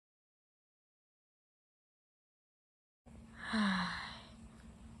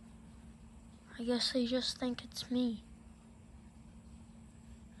I guess they just think it's me.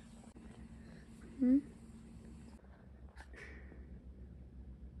 Hmm?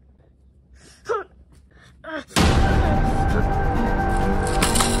 I'll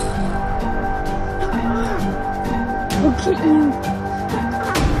get you.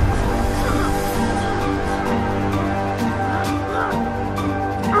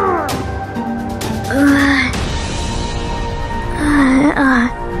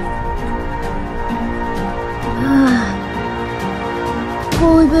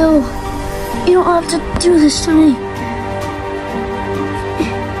 Bully Bill, you don't have to do this to me.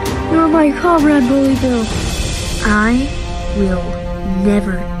 You're my comrade, Bully Bill. I will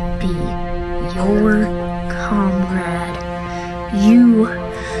never be your comrade. You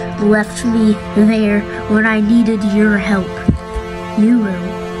left me there when I needed your help. You will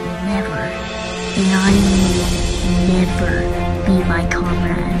never, and I will never be my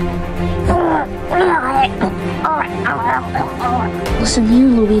comrade. Listen here,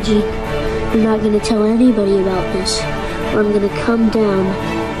 Luigi. You're not going to tell anybody about this, or I'm going to come down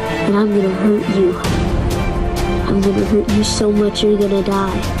and I'm going to hurt you. I'm going to hurt you so much you're going to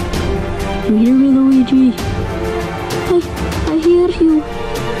die. You hear me, Luigi? I hear you.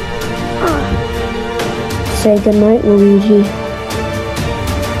 Say goodnight, Luigi.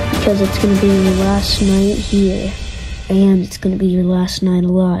 Because it's going to be your last night here. And it's going to be your last night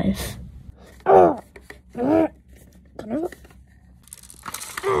alive.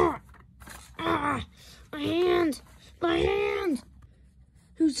 My hand!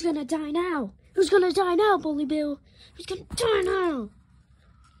 Who's gonna die now? Who's gonna die now, Bully Bill? Who's gonna die now?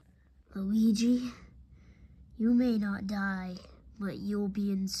 Luigi, you may not die, but you'll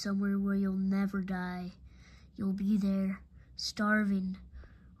be in somewhere where you'll never die. You'll be there, starving,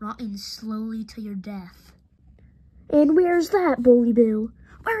 rotting slowly to your death. And where's that, Bully Bill?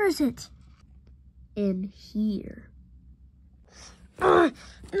 Where is it? In here.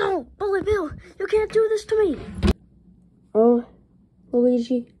 No, Bully Bill, you can't do this to me. Oh,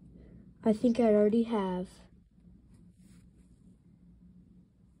 Luigi, I think I already have.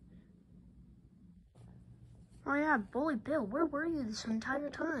 Oh yeah, Bully Bill, where were you this entire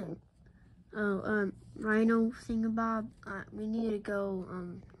time? Oh, Rhino Thingabob, we need to go,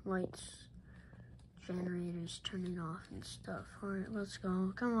 lights, generators, turning off and stuff. Alright, let's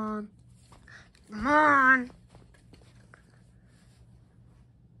go, come on. Come on!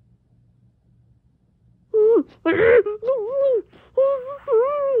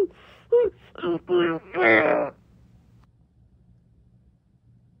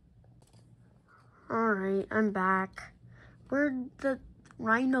 Alright, I'm back. Where'd the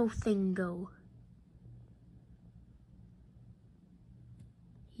rhino thing go?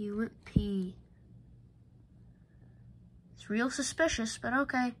 He went pee. It's real suspicious, but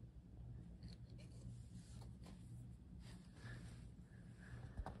okay.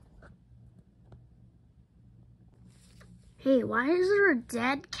 Hey, why is there a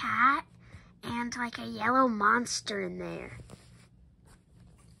dead cat and like a yellow monster in there?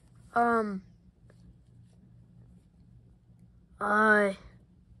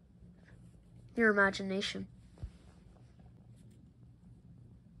 Your imagination.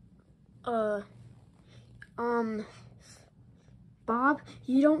 Bob,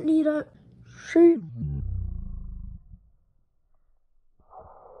 you don't need a sheep.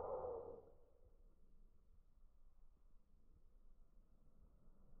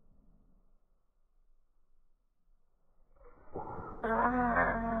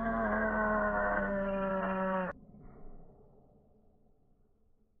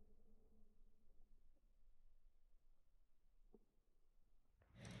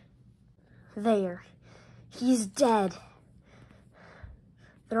 There. He's dead.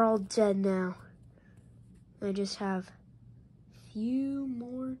 They're all dead now. I just have a few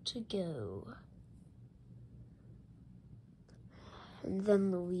more to go. And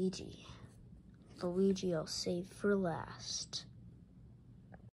then Luigi. Luigi I'll save for last.